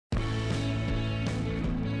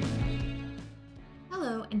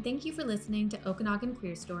and thank you for listening to Okanagan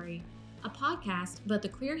Queer Story, a podcast about the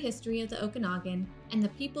queer history of the Okanagan and the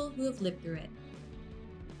people who have lived through it.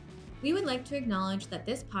 We would like to acknowledge that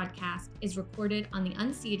this podcast is recorded on the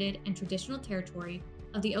unceded and traditional territory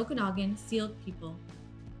of the Okanagan Syilx people.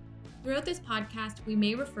 Throughout this podcast, we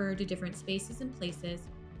may refer to different spaces and places,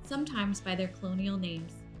 sometimes by their colonial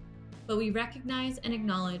names, but we recognize and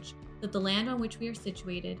acknowledge that the land on which we are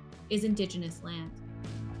situated is Indigenous land.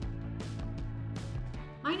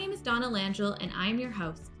 My name is Donna Langell, and I am your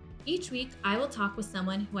host. Each week, I will talk with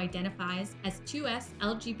someone who identifies as 2S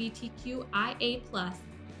LGBTQIA+,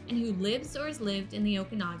 and who lives or has lived in the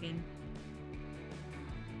Okanagan.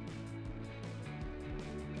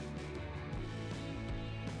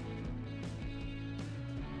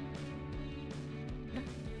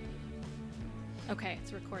 Okay,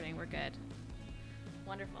 it's recording. We're good.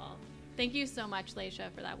 Wonderful. Thank you so much,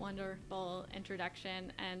 Laisha, for that wonderful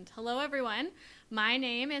introduction. And hello, everyone. My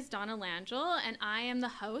name is Donna Langell, and I am the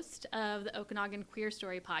host of the Okanagan Queer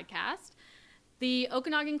Story podcast. The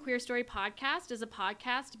Okanagan Queer Story podcast is a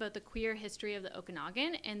podcast about the queer history of the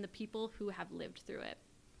Okanagan and the people who have lived through it.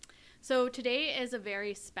 So today is a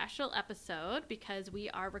very special episode because we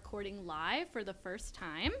are recording live for the first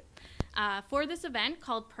time for this event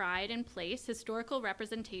called Pride in Place, Historical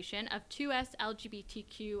Representation of 2S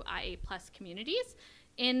LGBTQIA+ communities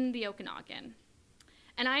in the Okanagan.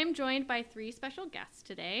 And I am joined by three special guests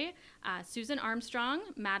today, Susan Armstrong,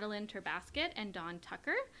 Madeline Terbasket, and Dawn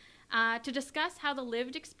Tucker, to discuss how the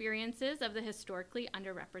lived experiences of the historically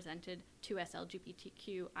underrepresented 2S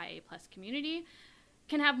LGBTQIA+ community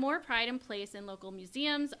can have more pride in place in local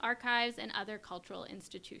museums, archives, and other cultural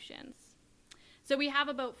institutions. So we have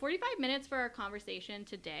about 45 minutes for our conversation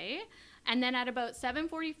today, and then at about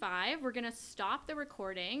 7:45, we're going to stop the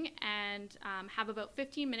recording and have about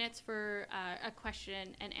 15 minutes for a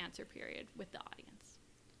question and answer period with the audience.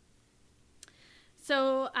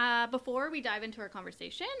 So before we dive into our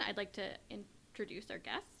conversation, I'd like to introduce our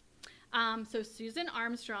guests. So Susan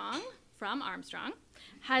Armstrong from Armstrong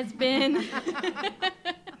has been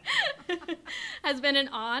an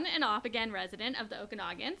on and off again resident of the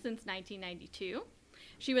Okanagan since 1992.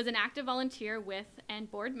 She was an active volunteer with and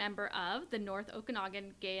board member of the North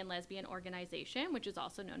Okanagan Gay and Lesbian Organization, which is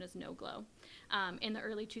also known as NOGLO, in the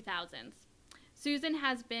early 2000s. Susan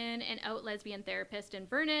has been an out lesbian therapist in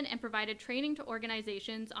Vernon and provided training to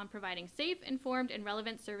organizations on providing safe, informed, and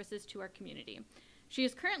relevant services to our community. She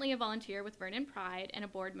is currently a volunteer with Vernon Pride and a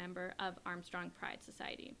board member of Armstrong Pride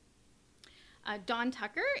Society. Dawn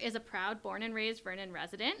Tucker is a proud born and raised Vernon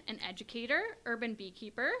resident, an educator, urban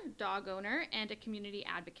beekeeper, dog owner, and a community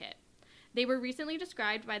advocate. They were recently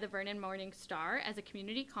described by the Vernon Morning Star as a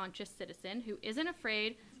community-conscious citizen who isn't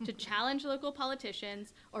afraid to challenge local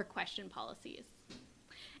politicians or question policies.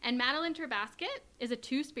 And Madeline Terbasket is a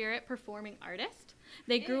two-spirit performing artist.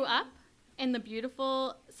 They grew up in the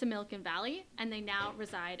beautiful Similkameen Valley, and they now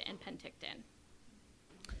reside in Penticton.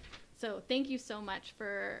 So thank you so much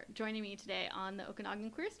for joining me today on the Okanagan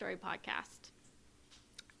Queer Story podcast.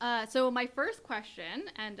 So my first question,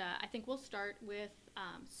 and I think we'll start with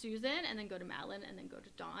Susan, and then go to Madeline, and then go to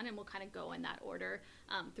Dawn, and we'll kind of go in that order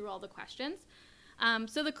through all the questions.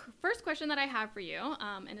 So the first question that I have for you,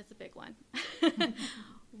 and it's a big one.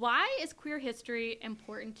 Why is queer history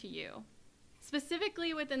important to you,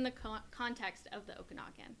 specifically within the context of the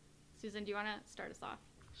Okanagan? Susan, do you want to start us off?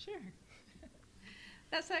 Sure.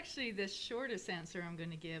 That's actually the shortest answer I'm going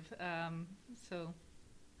to give, so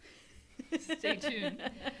stay tuned.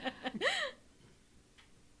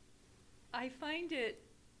 I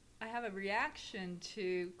have a reaction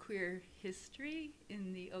to queer history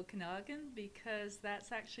in the Okanagan because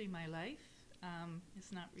that's actually my life.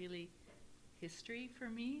 It's not really history for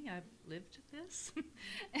me. I've lived this,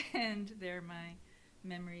 and they're my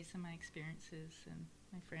memories and my experiences and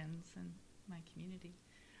my friends and my community.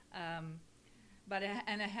 But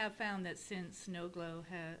I have found that since NOGLO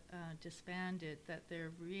disbanded, that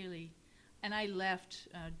they're really, and I left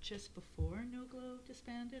just before NOGLO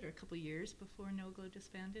disbanded, or a couple years before NOGLO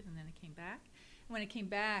disbanded, and then I came back. And when I came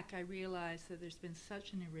back, I realized that there's been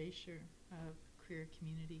such an erasure of queer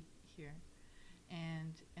community here,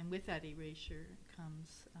 and with that erasure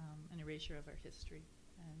comes an erasure of our history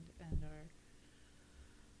and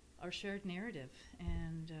our shared narrative,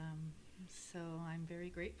 and so I'm very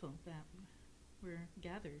grateful that we're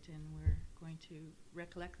gathered and we're going to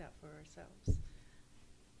recollect that for ourselves.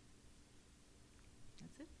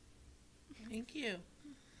 That's it. Thank you.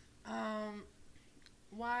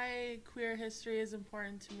 Why queer history is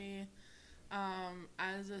important to me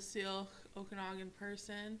as a Syilx Okanagan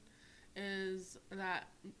person is that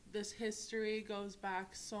this history goes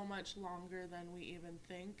back so much longer than we even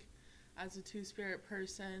think. As a Two-Spirit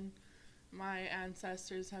person, my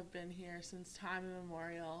ancestors have been here since time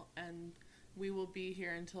immemorial, and we will be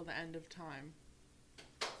here until the end of time.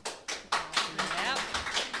 Yep.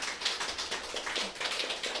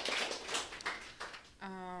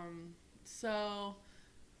 So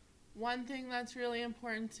one thing that's really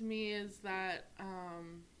important to me is that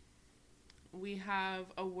we have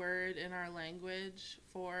a word in our language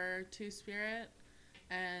for Two-Spirit,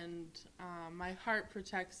 and my heart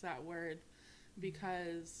protects that word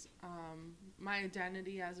because my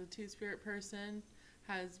identity as a Two-Spirit person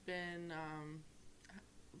has been,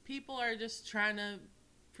 people are just trying to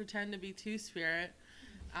pretend to be Two-Spirit,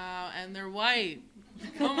 and they're white.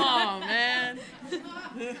 Come on, man.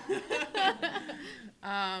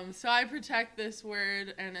 So I protect this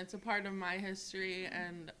word, and it's a part of my history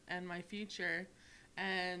and my future.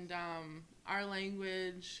 And our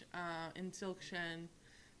language in Tsilkshan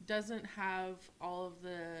doesn't have all of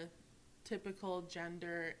the typical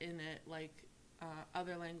gender in it like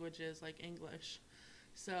other languages like English.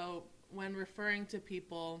 So when referring to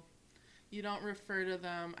people, you don't refer to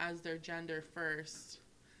them as their gender first.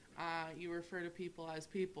 You refer to people as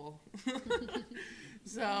people.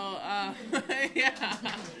 So, yeah.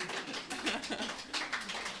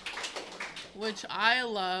 Which I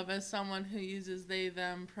love as someone who uses they,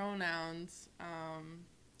 them pronouns.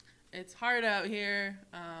 It's hard out here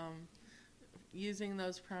using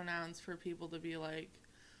those pronouns for people to be like,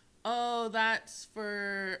 oh, that's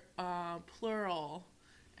for plural.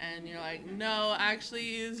 And you're like, no, actually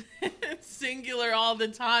use it singular all the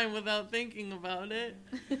time without thinking about it.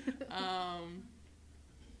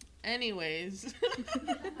 Anyways,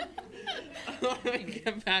 let me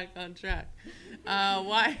get back on track.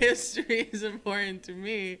 Why history is important to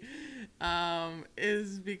me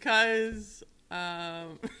is because I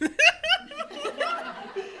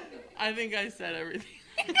think I said everything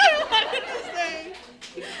I wanted to say.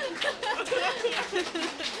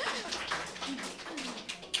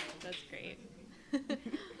 That's great.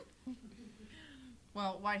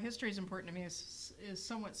 Well, why history is important to me is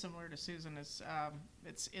somewhat similar to Susan.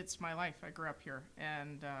 It's my life. I grew up here,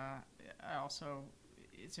 and I also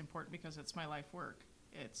it's important because it's my life work.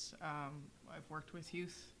 It's I've worked with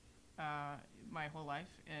youth my whole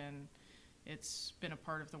life, and it's been a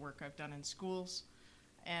part of the work I've done in schools,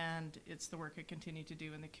 and it's the work I continue to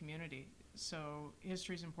do in the community. So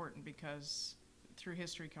history is important because through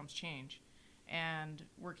history comes change, and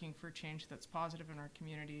working for change that's positive in our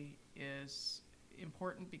community is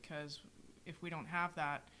important because if we don't have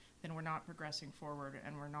that, then we're not progressing forward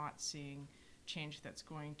and we're not seeing change that's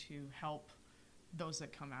going to help those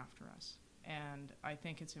that come after us. And I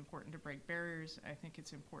think it's important to break barriers. I think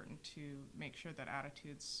it's important to make sure that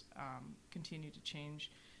attitudes continue to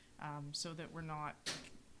change so that we're not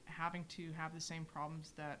having to have the same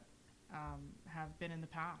problems that have been in the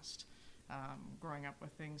past. Growing up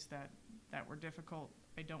with things that were difficult,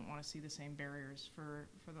 I don't want to see the same barriers for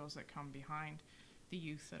those that come behind, the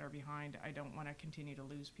youth that are behind. I don't want to continue to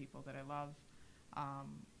lose people that I love.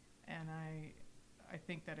 And I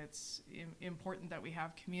think that it's important that we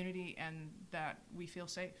have community and that we feel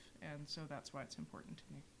safe. And so that's why it's important to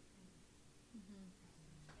me.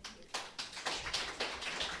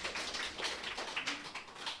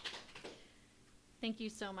 Thank you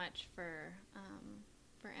so much for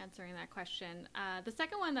answering that question. The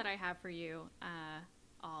second one that I have for you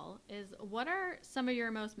all is, what are some of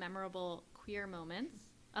your most memorable queer moments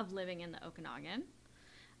of living in the Okanagan?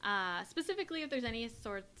 Specifically, if there's any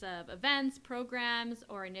sorts of events, programs,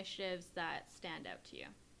 or initiatives that stand out to you.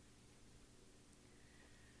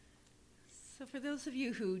 So for those of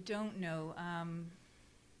you who don't know,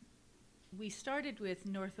 we started with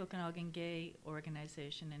North Okanagan Gay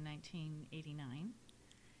Organization in 1989,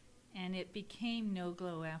 and it became No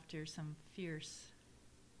Glow after some fierce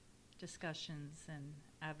discussions and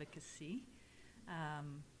advocacy.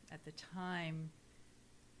 At the time,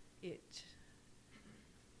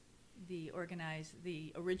 the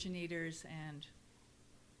originators and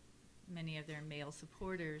many of their male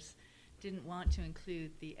supporters didn't want to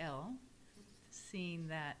include the L, thinking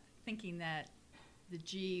that the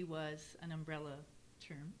G was an umbrella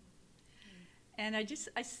term. And I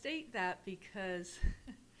state that because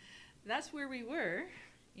that's where we were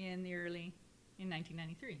in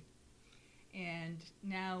 1993. And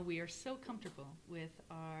now we are so comfortable with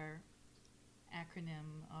our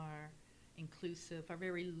acronym, our inclusive, our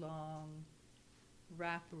very long,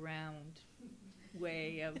 wrap-around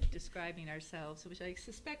way of describing ourselves, which I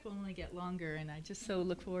suspect will only get longer, and I just so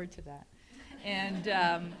look forward to that. And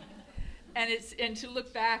and to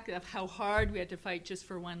look back of how hard we had to fight just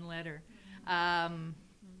for one letter.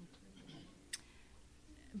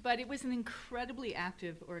 But it was an incredibly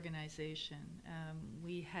active organization.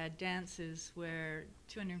 We had dances where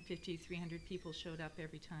 250, 300 people showed up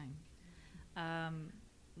every time.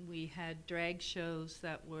 We had drag shows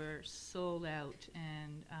that were sold out,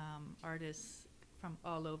 and artists from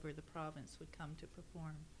all over the province would come to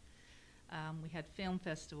perform. We had film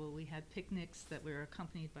festival. We had picnics that were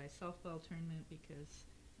accompanied by softball tournament because,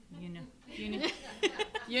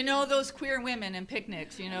 you know those queer women and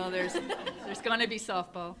picnics. There's going to be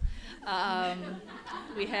softball.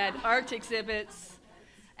 We had art exhibits,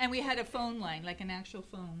 and we had a phone line, like an actual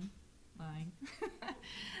phone line,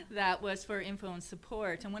 that was for info and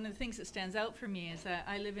support. And one of the things that stands out for me is that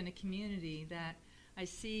I live in a community that I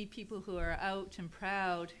see people who are out and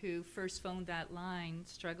proud who first phoned that line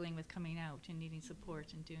struggling with coming out and needing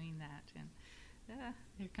support and doing that. And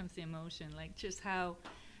here comes the emotion, like just how,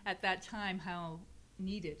 at that time, how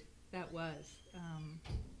needed that was,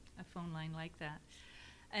 a phone line like that.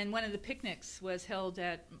 And one of the picnics was held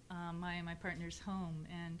at my partner's home,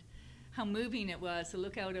 and how moving it was to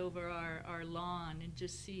look out over our lawn and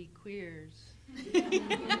just see queers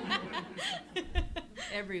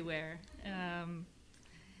everywhere.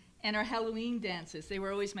 And our Halloween dances, they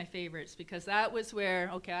were always my favorites because that was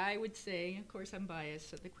where, I would say, of course I'm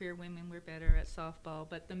biased, that the queer women were better at softball,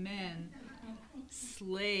 but the men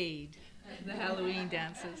slayed the Halloween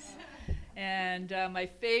dances. And my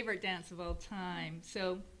favorite dance of all time,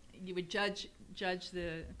 so you would judge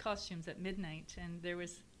the costumes at midnight, and there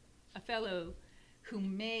was a fellow who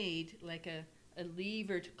made like a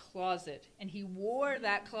levered closet, and he wore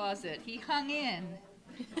that closet. He hung in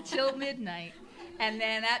till midnight. And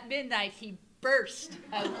then at midnight, he burst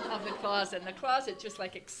out of the closet, and the closet just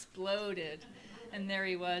like exploded. And there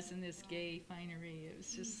he was in this gay finery. It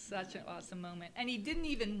was just such an awesome moment. And he didn't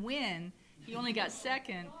even win. He only got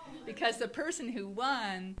second because the person who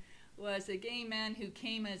won was a gay man who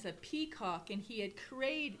came as a peacock, and he had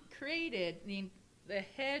created the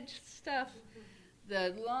head stuff,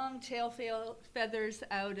 the long tail feathers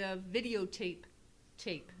out of videotape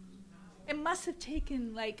tape. It must have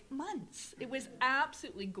taken like months. It was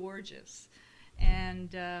absolutely gorgeous.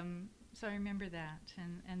 And so I remember that,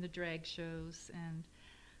 and the drag shows, and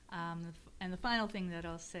the final thing that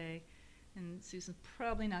I'll say, and Susan's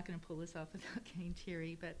probably not going to pull this off without getting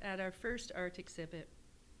teary, but at our first art exhibit,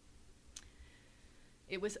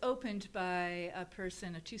 it was opened by a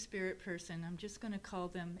person, a two-spirit person. I'm just going to call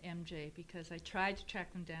them MJ because I tried to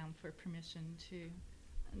track them down for permission to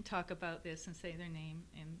talk about this and say their name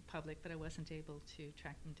in public, but I wasn't able to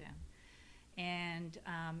track them down. And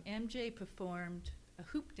MJ performed a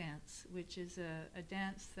hoop dance, which is a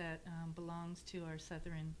dance that belongs to our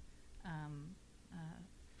southern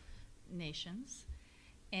nations.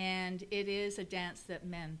 And it is a dance that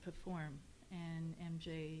men perform. And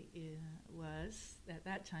MJ was, at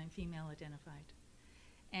that time, female identified,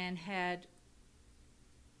 and had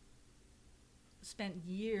spent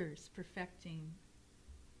years perfecting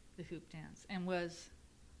the hoop dance, and I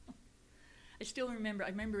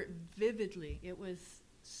remember it vividly. It was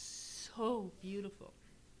so beautiful.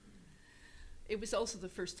 It was also the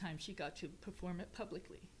first time she got to perform it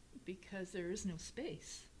publicly because there is no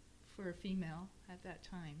space for a female at that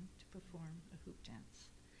time to perform a hoop dance.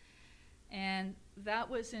 And that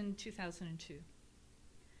was in 2002.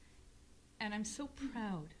 And I'm so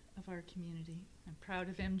proud of our community. I'm proud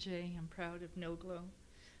of MJ. I'm proud of No Glow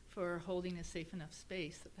for holding a safe enough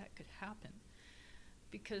space that could happen.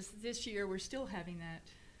 Because this year we're still having that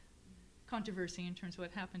controversy in terms of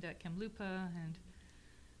what happened at Kamloopa and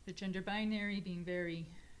the gender binary being very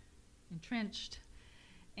entrenched.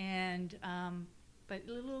 And but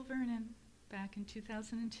little Vernon, back in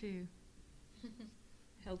 2002,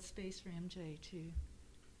 held space for MJ to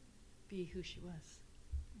be who she was.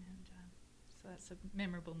 And so that's a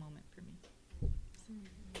memorable moment for me.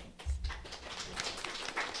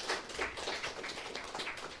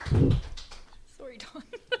 Sorry, Dawn.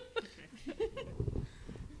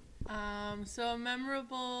 So a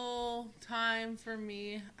memorable time for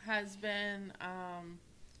me has been,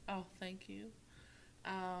 thank you.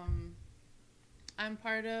 I'm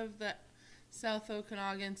part of the South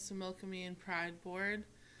Okanagan Similkameen Pride Board,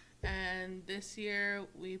 and this year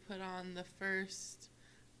we put on the first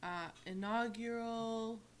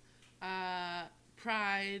inaugural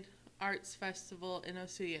Pride Arts Festival in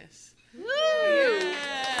Osoyoos. Woo!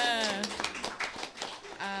 Yeah!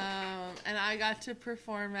 And I got to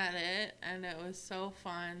perform at it, and it was so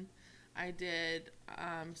fun. I did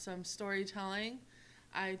some storytelling.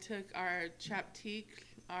 I took our chaptik,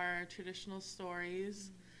 our traditional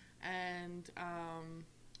stories, and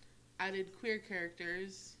added queer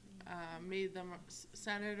characters, made them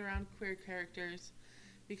centered around queer characters,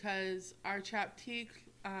 because our chaptique,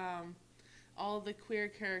 all the queer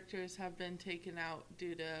characters have been taken out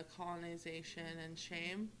due to colonization and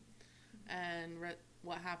shame and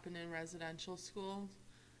what happened in residential schools.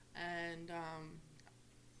 And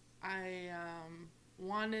I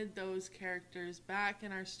wanted those characters back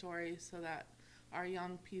in our story so that our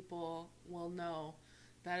young people will know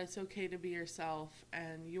that it's okay to be yourself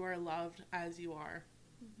and you are loved as you are.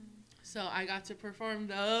 Mm-hmm. So I got to perform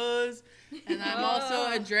those, and I'm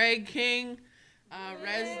also a drag king,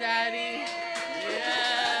 Res Daddy.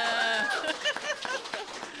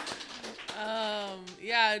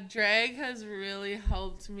 Yeah. Drag has really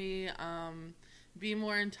helped me be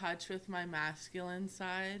more in touch with my masculine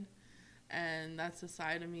side, and that's a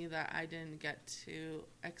side of me that I didn't get to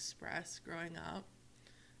express growing up.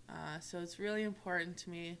 So it's really important to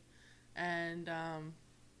me. And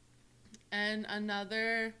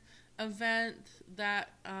another event that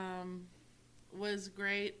was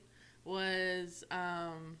great was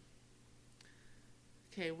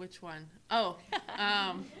okay, which one? Oh,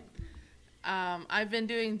 I've been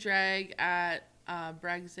doing drag at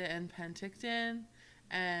Brexit and Penticton,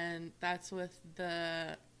 and that's with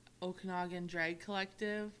the Okanagan Drag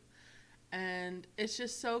Collective. And it's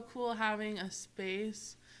just so cool having a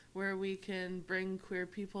space where we can bring queer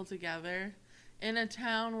people together in a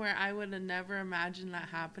town where I would have never imagined that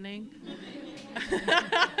happening.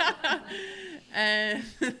 And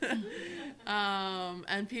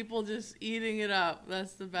people just eating it up.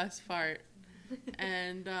 That's the best part.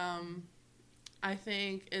 And I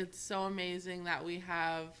think it's so amazing that we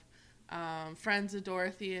have Friends of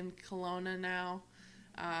Dorothy in Kelowna now,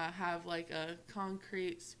 have like a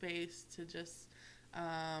concrete space to just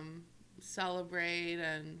celebrate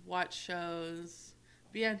and watch shows,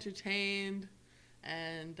 be entertained,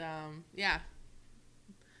 and yeah,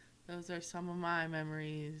 those are some of my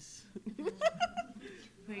memories.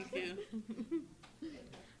 Thank you.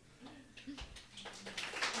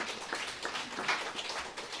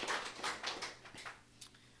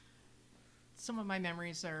 Some of my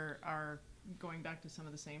memories are going back to some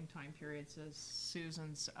of the same time periods as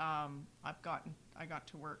Susan's. I got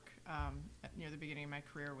to work near the beginning of my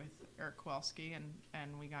career with Eric Kowalski,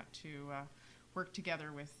 and we got to work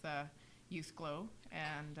together with Youth Glow,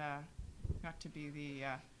 and got to be the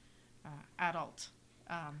adult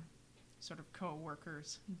sort of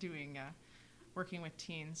co-workers doing working with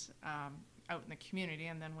teens out in the community.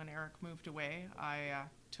 And then when Eric moved away, I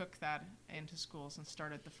took that into schools and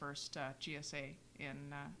started the first GSA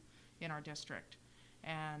in our district.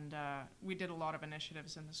 And we did a lot of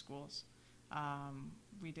initiatives in the schools.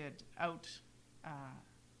 We had Out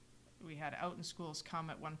in Schools come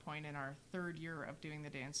at one point in our third year of doing the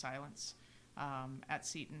Day in Silence at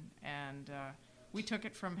Seton. And we took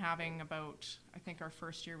it from having about, I think our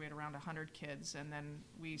first year we had around 100 kids, and then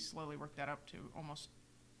we slowly worked that up to almost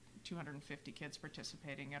 250 kids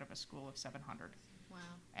participating out of a school of 700. Wow.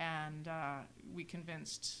 And we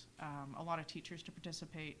convinced a lot of teachers to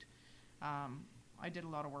participate. I did a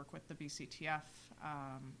lot of work with the BCTF,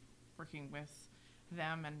 working with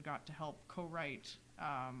them, and got to help co-write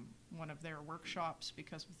one of their workshops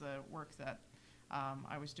because of the work that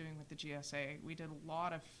I was doing with the GSA. We did a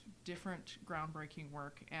lot of different groundbreaking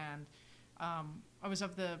work, and I was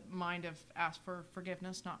of the mind of ask for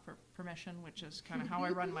forgiveness, not for permission, which is kind of how I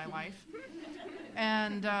run my life.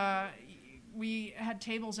 And we had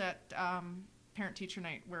tables at parent-teacher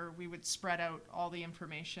night where we would spread out all the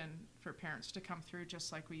information for parents to come through,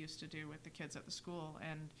 just like we used to do with the kids at the school.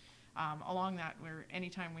 And along that, where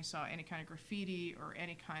anytime we saw any kind of graffiti or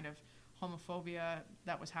any kind of homophobia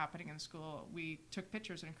that was happening in school, we took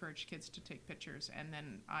pictures and encouraged kids to take pictures, and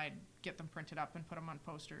then I'd get them printed up and put them on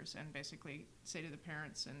posters and basically say to the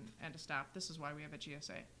parents and to staff, this is why we have a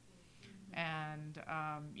GSA. And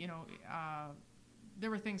there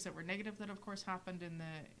were things that were negative that of course happened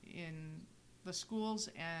in the schools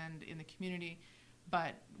and in the community,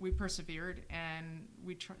 but we persevered, and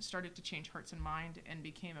we started to change hearts and mind and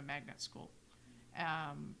became a magnet school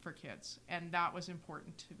for kids, and that was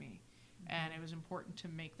important to me. And it was important to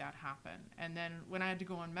make that happen. And then when I had to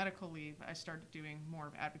go on medical leave, I started doing more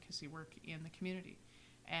of advocacy work in the community.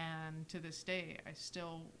 And to this day, I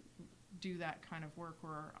still do that kind of work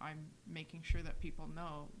where I'm making sure that people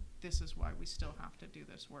know this is why we still have to do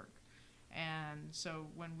this work. And so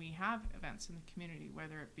when we have events in the community,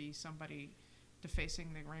 whether it be somebody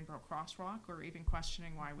defacing the Rainbow Crosswalk or even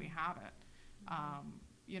questioning why we have it,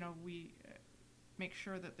 we make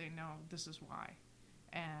sure that they know this is why.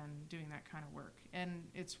 and doing that kind of work. And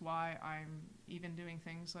it's why I'm even doing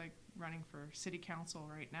things like running for city council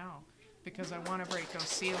right now, because I want to break those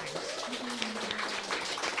ceilings.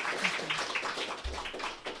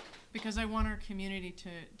 Because I want our community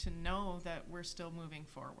to know that we're still moving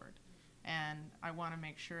forward. And I want to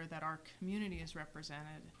make sure that our community is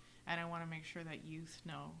represented, and I want to make sure that youth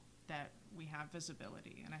know that we have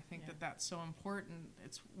visibility. And I think that that's so important.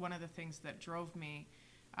 It's one of the things that drove me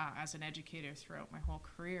as an educator throughout my whole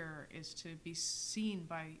career, is to be seen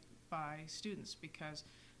by students, because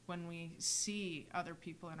when we see other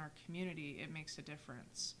people in our community, it makes a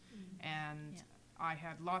difference. And I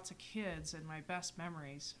had lots of kids, and my best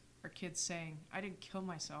memories are kids saying, I didn't kill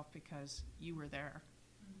myself because you were there.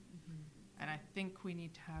 And I think we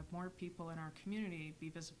need to have more people in our community be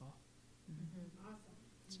visible. Awesome.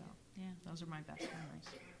 So those are my best memories.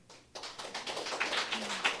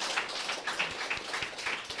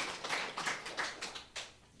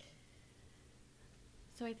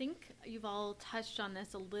 So I think you've all touched on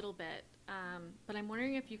this a little bit, but I'm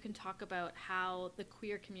wondering if you can talk about how the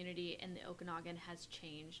queer community in the Okanagan has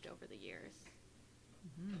changed over the years.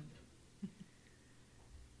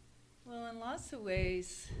 Well, in lots of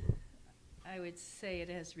ways, I would say it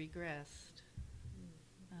has regressed.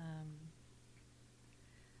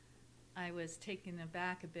 I was taken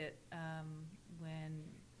aback a bit when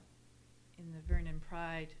in the Vernon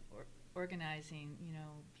Pride organizing,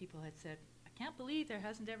 people had said, I can't believe there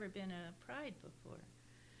hasn't ever been a Pride before.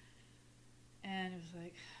 And it was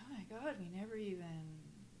like, oh my God, we never even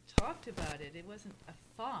talked about it. It wasn't a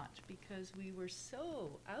thought because we were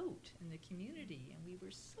so out in the community and we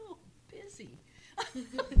were so busy.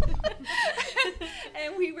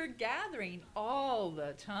 And we were gathering all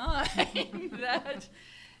the time that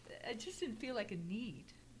I just didn't feel like a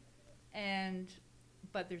need.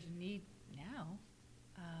 But there's a need now,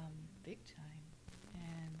 big time.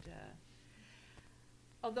 And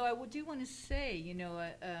although I do want to say,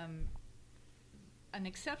 an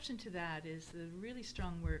exception to that is the really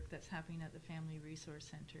strong work that's happening at the Family Resource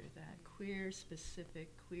Center, that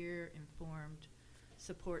queer-specific, queer-informed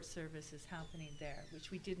support service is happening there, which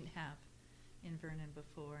we didn't have in Vernon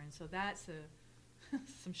before. And so that's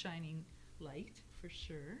some shining light, for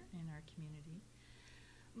sure, in our community.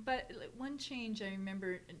 But one change, I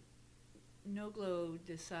remember NOGLO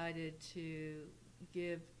decided to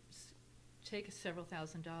take several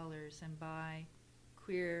 $1,000s and buy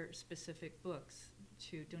queer-specific books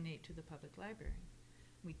to donate to the public library.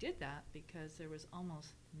 We did that because there was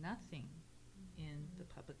almost nothing in the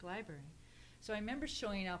public library. So I remember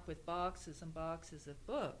showing up with boxes and boxes of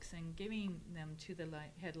books and giving them to the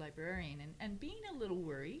head librarian and being a little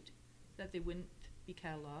worried that they wouldn't be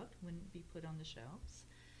cataloged, wouldn't be put on the shelves.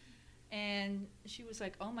 And she was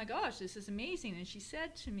like, oh my gosh, this is amazing. And she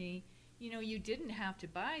said to me, you didn't have to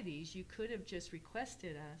buy these. You could have just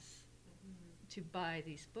requested us to buy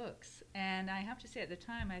these books. And I have to say, at the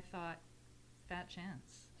time, I thought, fat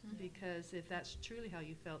chance. Because if that's truly how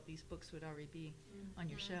you felt, these books would already be on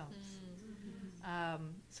your shelves.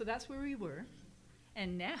 So that's where we were.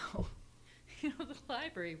 And now, the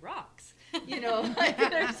library rocks. Like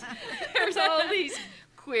there's all these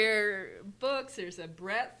queer books. There's a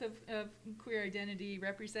breadth of queer identity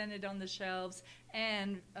represented on the shelves,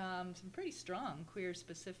 and some pretty strong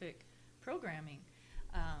queer-specific programming.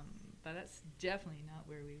 But that's definitely not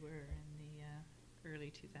where we were in the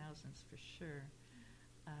early 2000s, for sure.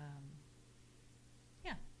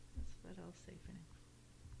 That's what I'll say for now.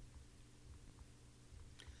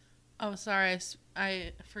 Oh, sorry,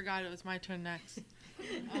 I forgot it was my turn next.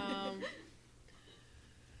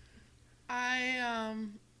 I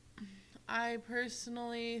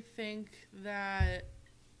personally think that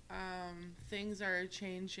things are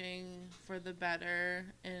changing for the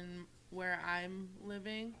better in where I'm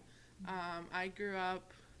living. I grew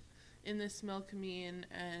up in this Milkameen,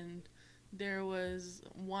 and there was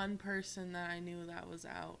one person that I knew that was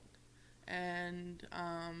out. And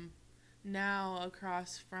now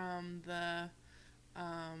across from the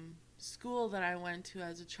school that I went to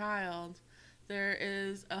as a child, there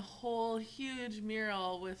is a whole huge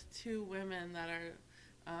mural with two women that are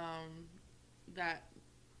that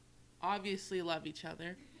obviously love each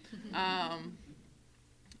other,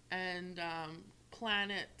 and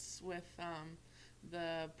planets with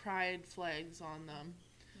the pride flags on them.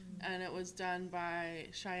 And it was done by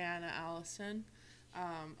Cheyenne Allison,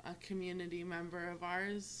 a community member of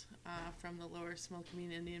ours from the Lower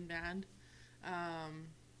Milkameen Indian Band.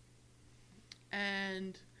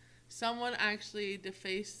 And someone actually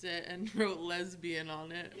defaced it and wrote lesbian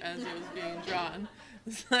on it as it was being drawn.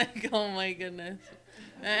 It's like, oh my goodness.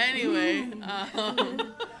 Anyway,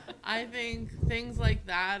 I think things like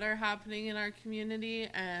that are happening in our community,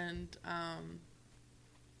 and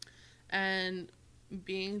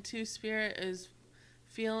being Two-Spirit is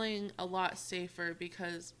feeling a lot safer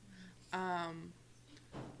because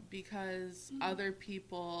other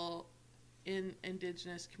people in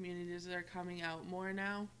Indigenous communities are coming out more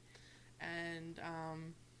now. And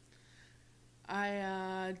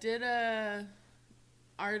I did a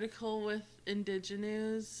article with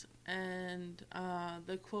Indigenews, and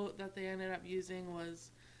the quote that they ended up using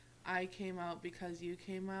was, "I came out because you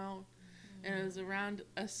came out." And it was around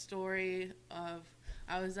a story of,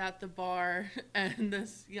 I was at the bar and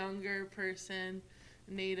this younger person,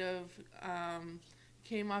 Native,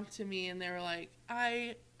 came up to me and they were like,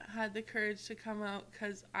 "I had the courage to come out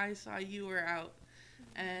because I saw you were out."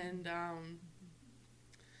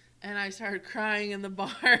 And I started crying in the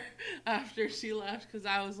bar after she left because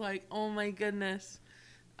I was like, oh my goodness,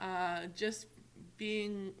 just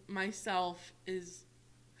being myself is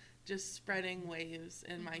just spreading waves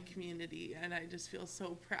in my community, and I just feel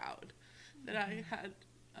so proud that I had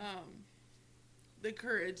the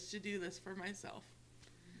courage to do this for myself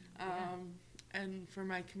and for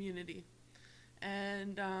my community.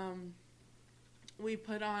 And we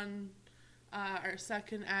put on our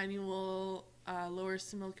second annual Lower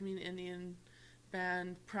Similkameen Indian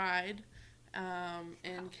Band Pride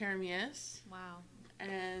in Karamias. Wow.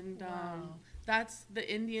 And that's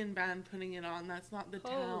the Indian band putting it on. That's not the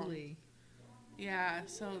town. Yeah,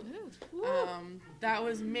 so that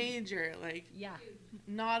was major. Like, Yeah.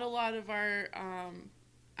 not a lot of our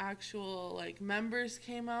actual like members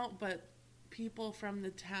came out, but people from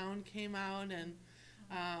the town came out, and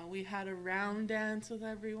we had a round dance with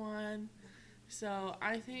everyone. So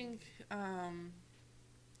I think,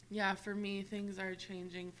 for me, things are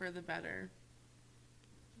changing for the better.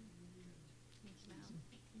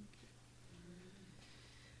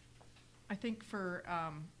 I think for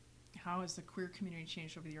how has the queer community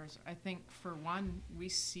changed over the years? I think for one, we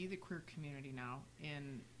see the queer community now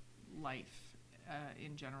in life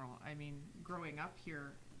in general. I mean, growing up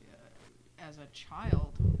here as a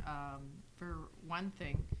child, for one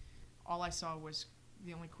thing, all I saw was,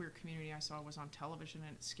 the only queer community I saw was on television,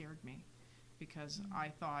 and it scared me because I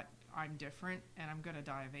thought, I'm different and I'm going to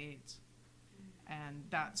die of AIDS. And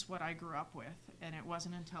that's what I grew up with. And it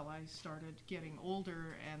wasn't until I started getting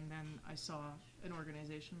older and then I saw an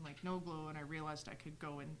organization like No Glow and I realized I could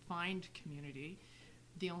go and find community.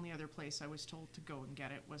 The only other place I was told to go and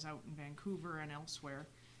get it was out in Vancouver and elsewhere.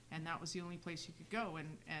 And that was the only place you could go.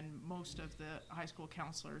 And most of the high school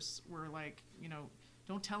counselors were like, you know,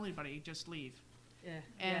 don't tell anybody, just leave. Yeah.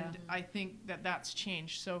 And I think that that's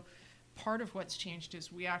changed. So part of what's changed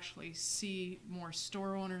is we actually see more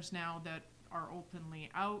store owners now that are openly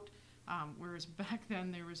out, whereas back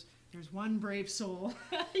then there's one brave soul.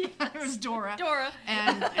 There was Dora.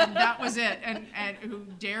 And that was it. And who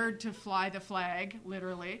dared to fly the flag,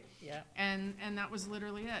 literally. Yeah. And that was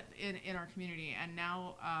literally it in our community. And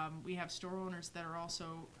now we have store owners that are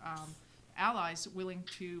also allies willing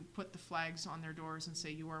to put the flags on their doors and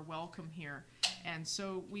say, you are welcome here. And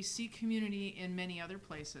so we see community in many other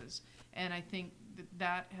places. And I think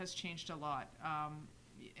that has changed a lot.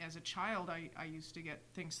 As a child, I used to get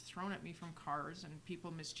things thrown at me from cars and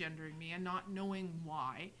people misgendering me and not knowing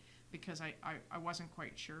why, because I wasn't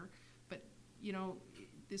quite sure. But, you know,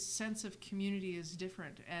 this sense of community is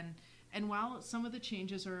different. And while some of the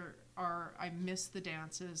changes are I miss the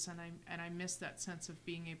dances and I miss that sense of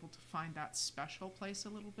being able to find that special place a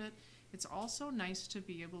little bit, it's also nice to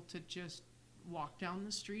be able to just walk down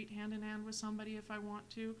the street hand in hand with somebody if I want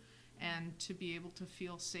to, and to be able to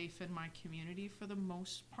feel safe in my community for the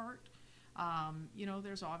most part. You know,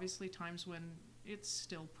 there's obviously times when it's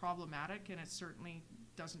still problematic and it certainly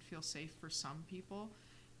doesn't feel safe for some people,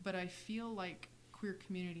 but I feel like queer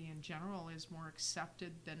community in general is more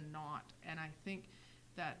accepted than not, and I think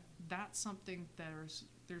that that's something there's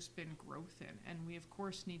been growth in, and we of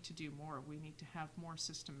course need to do more. We need to have more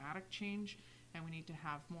systematic change, and we need to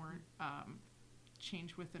have more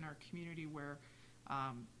change within our community where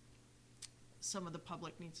some of the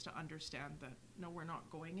public needs to understand that, no, we're not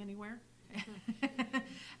going anywhere.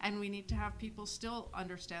 And we need to have people still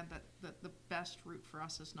understand that the best route for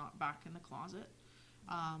us is not back in the closet.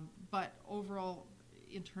 But overall,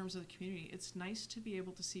 in terms of the community, it's nice to be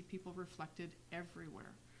able to see people reflected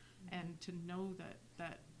everywhere, and to know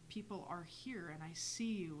that people are here and I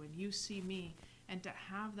see you and you see me, and to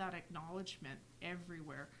have that acknowledgement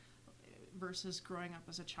everywhere. Versus growing up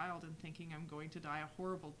as a child and thinking I'm going to die a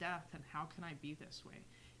horrible death and how can I be this way?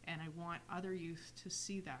 And I want other youth to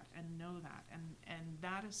see that and know that. And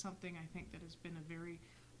that is something I think that has been a very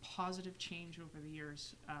positive change over the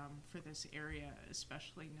years for this area,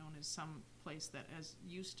 especially known as some place that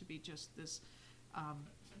used to be just this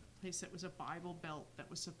place that was a Bible Belt that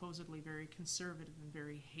was supposedly very conservative and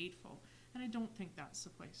very hateful. And I don't think that's the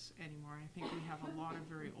place anymore. I think we have a lot of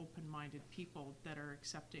very open-minded people that are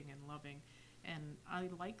accepting and loving, and I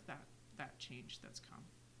like that change that's come.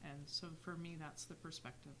 And so for me, that's the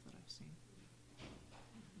perspective that I've seen.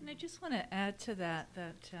 And I just want to add to that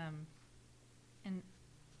and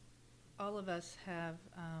all of us have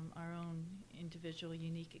our own individual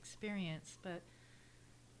unique experience, but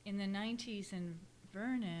in the 90s in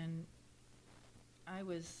Vernon, I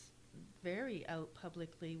was very out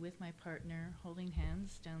publicly with my partner, holding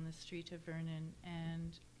hands down the street of Vernon,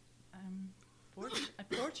 and I'm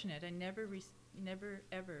fortunate. I never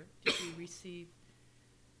ever did we receive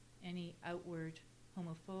any outward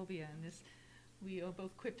homophobia. And this, we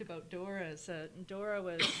both quipped about Dora's.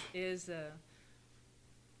 Dora is a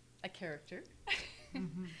character,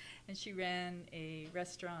 Mm-hmm. and she ran a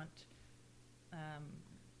restaurant.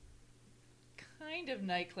 Kind of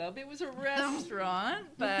nightclub. It was a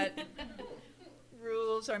restaurant, but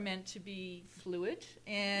rules are meant to be fluid,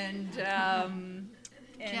 and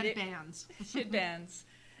She had bands. She had bands.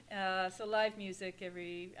 So live music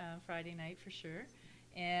every Friday night for sure.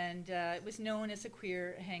 And it was known as a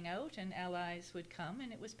queer hangout, and allies would come,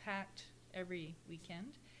 and it was packed every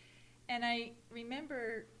weekend. And I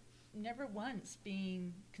remember never once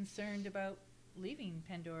being concerned about leaving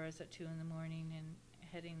Pandora's at 2 a.m. and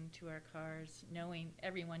heading to our cars,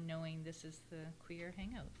 everyone knowing this is the queer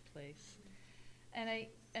hangout place.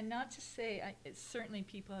 And not to say, certainly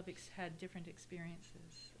people have had different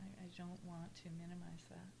experiences. I don't want to minimize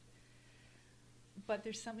that. But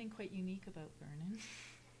there's something quite unique about Vernon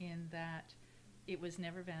in that it was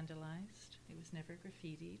never vandalized. It was never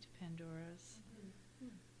graffitied, Pandora's.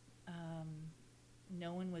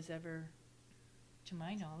 No one was ever, to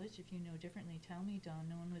my knowledge, if you know differently, tell me, Dawn,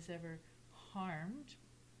 no one was ever harmed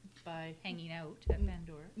by hanging out at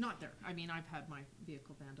Pandora. Not there. I mean, I've had my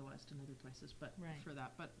vehicle vandalized in other places, but Right. for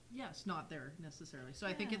that. But yes, not there necessarily. So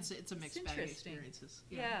I think Yeah. it's a mixed It's bag of interesting. experiences.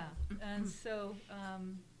 Yeah, and so,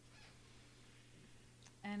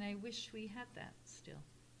 and I wish we had that still.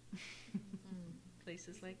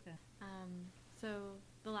 Places like that. So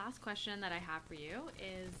the last question that I have for you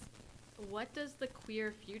is, what does the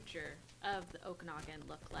queer future of the Okanagan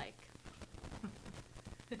look like?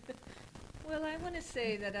 Well, I want to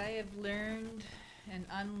say that I have learned and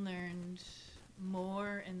unlearned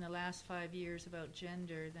more in the last 5 years about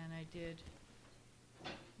gender than I did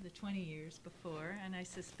the 20 years before, and I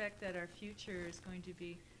suspect that our future is going to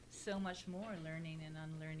be so much more learning and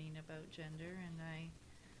unlearning about gender, and I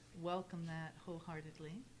welcome that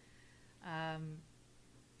wholeheartedly.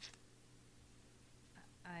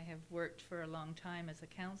 I have worked for a long time as a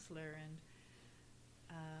counselor, and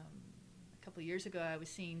a couple of years ago I was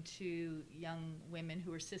seeing 2 young women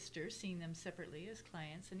who were sisters, seeing them separately as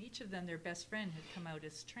clients, and each of them, their best friend had come out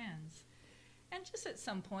as trans. And just at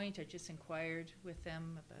some point I just inquired with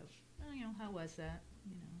them about, how was that,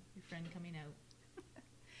 your friend coming out?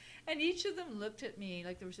 And each of them looked at me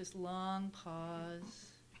like there was this long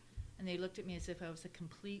pause, and they looked at me as if I was a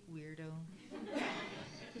complete weirdo.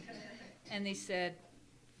 And they said,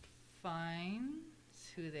 fine, it's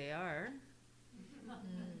who they are.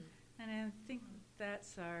 And I think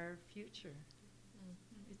that's our future.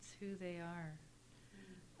 It's who they are.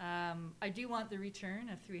 I do want the return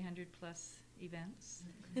of 300 plus events.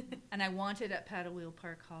 And I want it at Paddle Wheel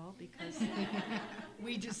Park Hall because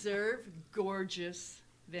we deserve gorgeous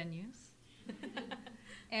venues.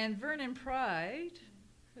 And Vernon Pride,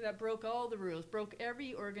 that broke all the rules, broke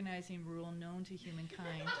every organizing rule known to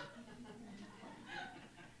humankind,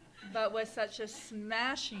 but was such a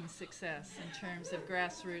smashing success in terms of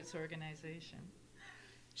grassroots organization,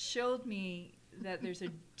 showed me that there's a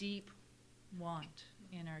deep want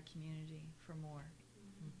in our community for more.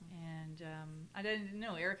 And I didn't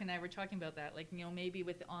know, Eric and I were talking about that, maybe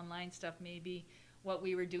with the online stuff, maybe what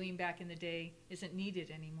we were doing back in the day isn't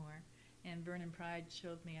needed anymore. And Vernon Pride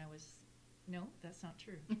showed me no, that's not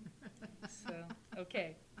true. So,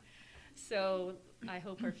 okay. So I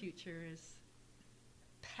hope our future is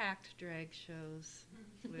packed drag shows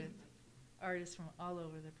with artists from all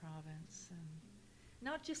over the province, and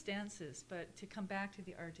not just dances, but to come back to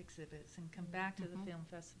the art exhibits and come back to the film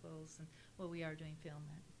festivals, and we are doing film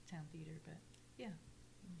at Town Theatre, but yeah,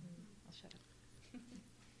 I'll shut up.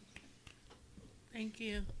 Thank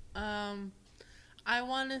you. I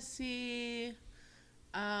want to see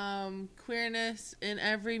queerness in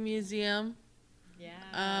every museum.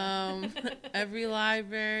 Yeah. Every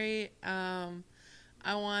library.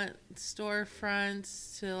 I want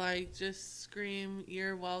storefronts to like just scream,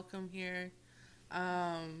 "You're welcome here."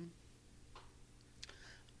 I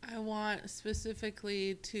want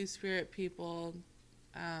specifically Two-Spirit people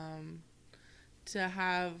to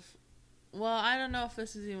have, well, I don't know if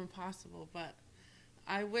this is even possible, but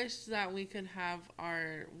I wish that we could have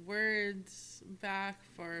our words back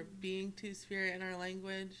for being Two-Spirit in our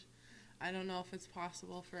language. I don't know if it's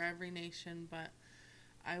possible for every nation, but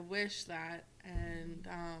I wish that, and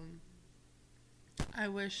I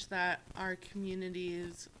wish that our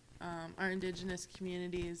communities, our Indigenous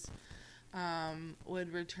communities,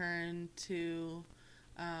 would return to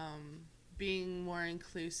being more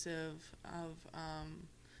inclusive of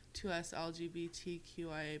to us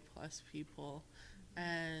LGBTQIA plus people,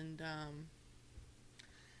 and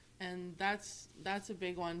that's a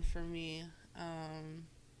big one for me,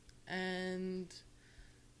 and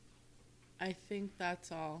I think that's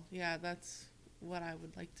all. Yeah, that's what I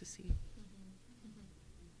would like to see.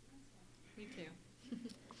 Me too.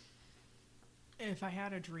 If I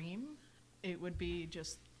had a dream, it would be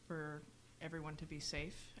just for everyone to be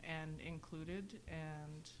safe and included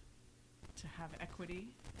and to have equity.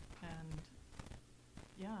 And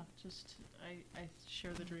yeah, just I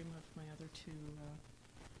share the dream of my other two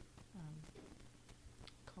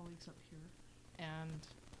colleagues up here. And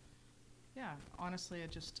yeah, honestly,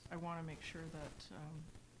 I want to make sure that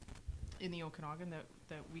in the Okanagan that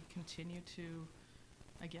we continue to,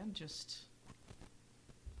 again, just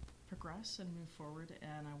progress and move forward,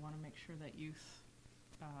 and I want to make sure that youth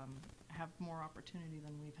have more opportunity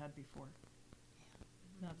than we've had before.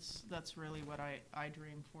 Yeah. That's really what I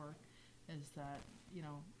dream for, is that, you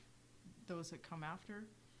know, those that come after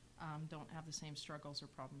don't have the same struggles or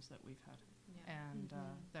problems that we've had, and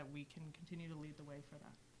that we can continue to lead the way for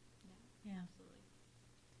that. Yeah. Absolutely.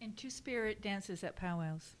 And Two-Spirit dances at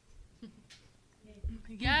powwows.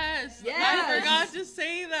 Yes, Yes! I forgot to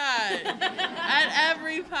say that at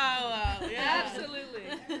every powwow. Yeah. Absolutely.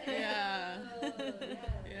 Yeah.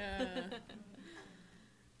 Yeah.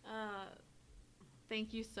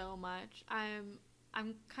 Thank you so much. I'm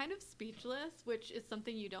kind of speechless, which is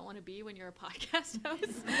something you don't want to be when you're a podcast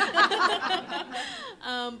host.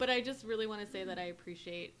 But I just really want to say that I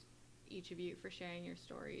appreciate each of you for sharing your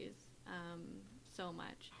stories so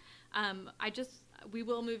much. We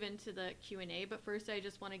will move into the Q&A, but first I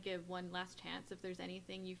just want to give one last chance if there's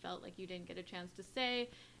anything you felt like you didn't get a chance to say,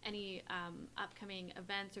 any upcoming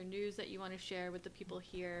events or news that you want to share with the people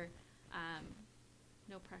here.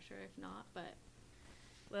 No pressure if not, but...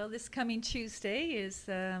 Well, this coming Tuesday is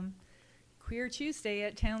Queer Tuesday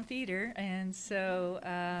at Town Theatre, and so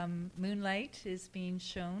Moonlight is being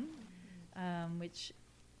shown, which...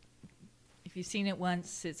 If you've seen it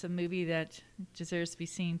once, it's a movie that deserves to be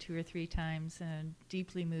seen 2 or 3 times, and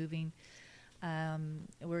deeply moving.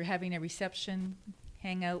 We're having a reception,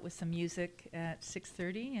 hangout with some music at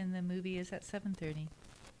 6:30, and the movie is at 7:30.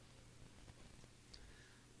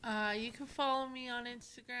 You can follow me on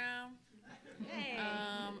Instagram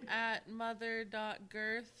at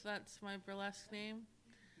mother.girth, that's my burlesque name,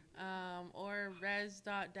 or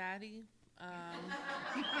res.daddy.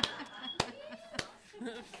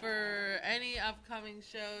 For any upcoming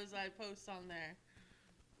shows I post on there.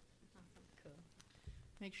 Cool.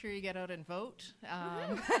 Make sure you get out and vote.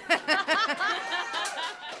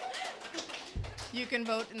 You can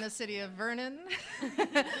vote in the city of Vernon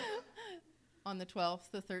on the 12th,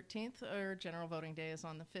 the 13th, or general voting day is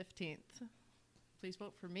on the 15th. Please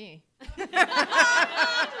vote for me. Don't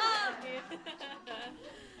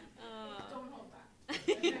hold back.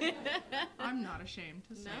 I'm not ashamed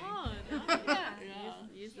to say. No, yeah.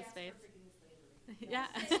 Use the space. Yeah.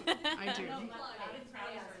 I do.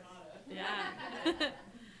 Yeah.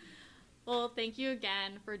 Well, thank you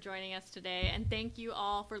again for joining us today, and thank you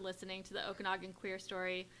all for listening to the Okanagan Queer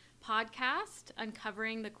Story podcast,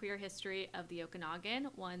 uncovering the queer history of the Okanagan,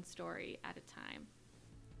 one story at a time.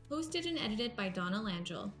 Hosted and edited by Donna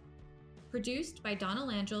Langell. Produced by Donna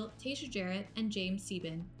Langell, Tasha Jarrett, and James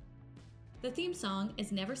Sieben. The theme song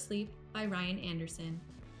is Never Sleep by Ryan Anderson.